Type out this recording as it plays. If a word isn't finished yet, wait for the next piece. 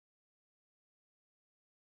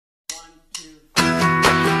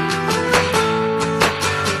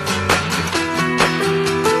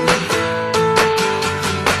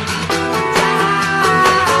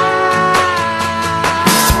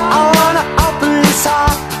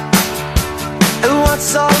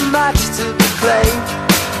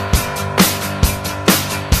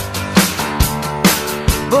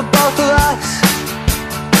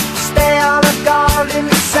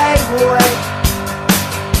away.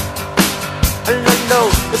 And I know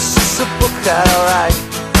this is a book I write.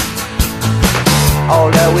 All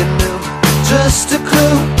that we knew, just a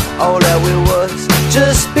clue. All that we was,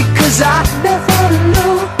 just because I never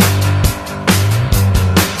knew.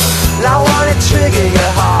 And I wanna trigger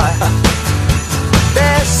your heart.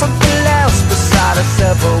 There's something else beside us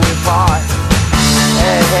ever we part.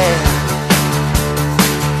 Hey, hey.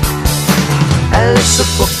 And it's a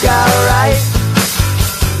book I write.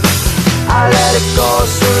 I let it go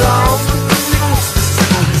so long.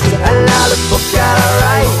 And now the book I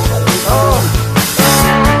write. Oh.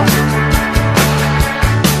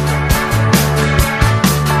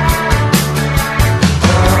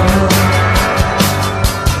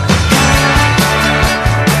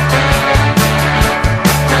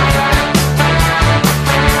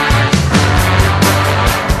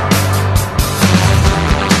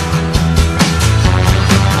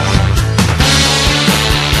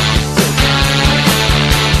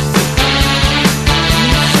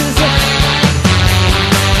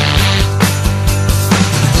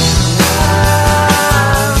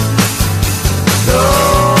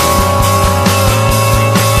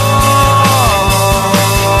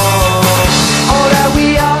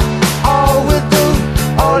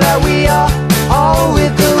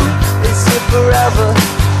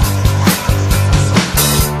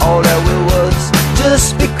 All that we was,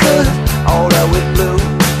 just because. All that we blew,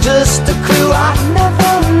 just a clue I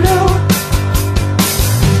never knew.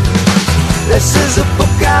 This is a book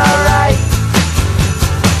I write.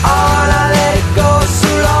 Oh, and I let it go so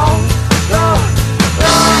long, long,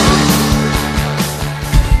 long.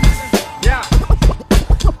 Yeah.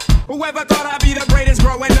 Whoever thought I'd be the greatest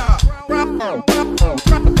growing up?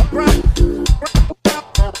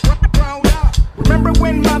 Remember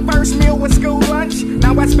when my first meal was school lunch?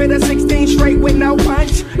 Now I spit a 16 straight with no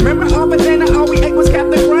punch. Remember all the dinner, all we ate was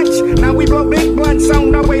Captain Crunch. Now we blow big blunts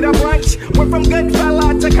on our way to brunch. Went from good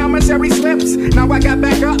fella to commissary slips. Now I got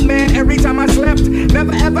back up, man, every time I slipped.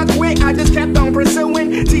 Never ever quit, I just kept on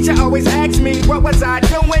pursuing. Teacher always asked me, what was I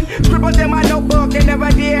doing? Scribbled in my notebook and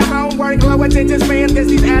never did homework. Low attention spans, cause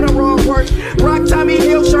these Adderall work. Rock Tommy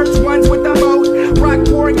Hill shirts, ones with the boat. Rock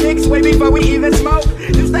poor kicks way before we even smoke.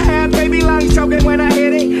 Used to have baby lungs choking when I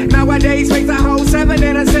hit it. Nowadays face a whole 7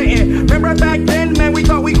 in a sitting. Remember back then, man, we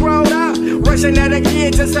thought we grown up. Rushing at a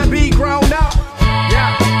kid just to be grown up.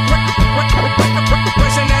 Yeah.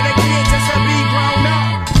 Rushing at a kid just to be grown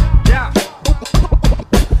up. Yeah.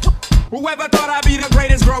 Whoever thought I'd be the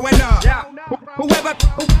greatest growing up. Yeah. Whoever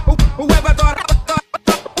thought I'd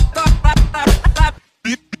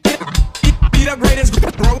be the greatest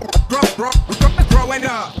growing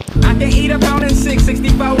up. I can eat a pound and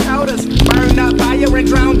 664 holders. Burn up fire and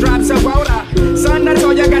drown drops of water. Son, I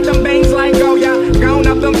told ya, got them bangs like Goya. Gone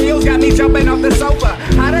up them heels, got me jumping off the sofa.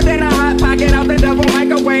 Hotter than a hot pocket out the double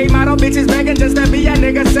microwave. Model bitches begging just to be a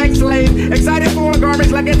nigga sex slave. Excited for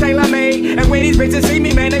garments like a tailor-made. And when these bitches see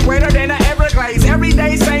me, man, they wetter than a Everglades. Every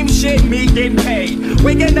day, same shit, me getting paid.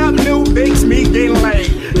 Waking up, new fix, me getting laid.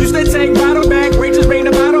 Used to take bottle back, waitress bring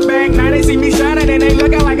the bottle back. Now they see me shining and they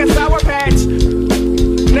looking like a sour patch.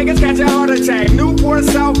 Niggas catch a heart attack. Newport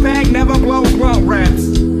South Pack never blow blunt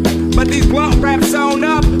raps. But these blunt raps on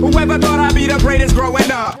up. Whoever thought I'd be the greatest growing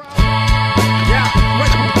up? Yeah.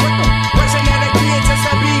 Rushing at a kid just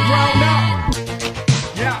to be grown up.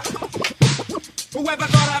 Yeah. Whoever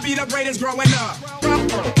thought I'd be the greatest growing up?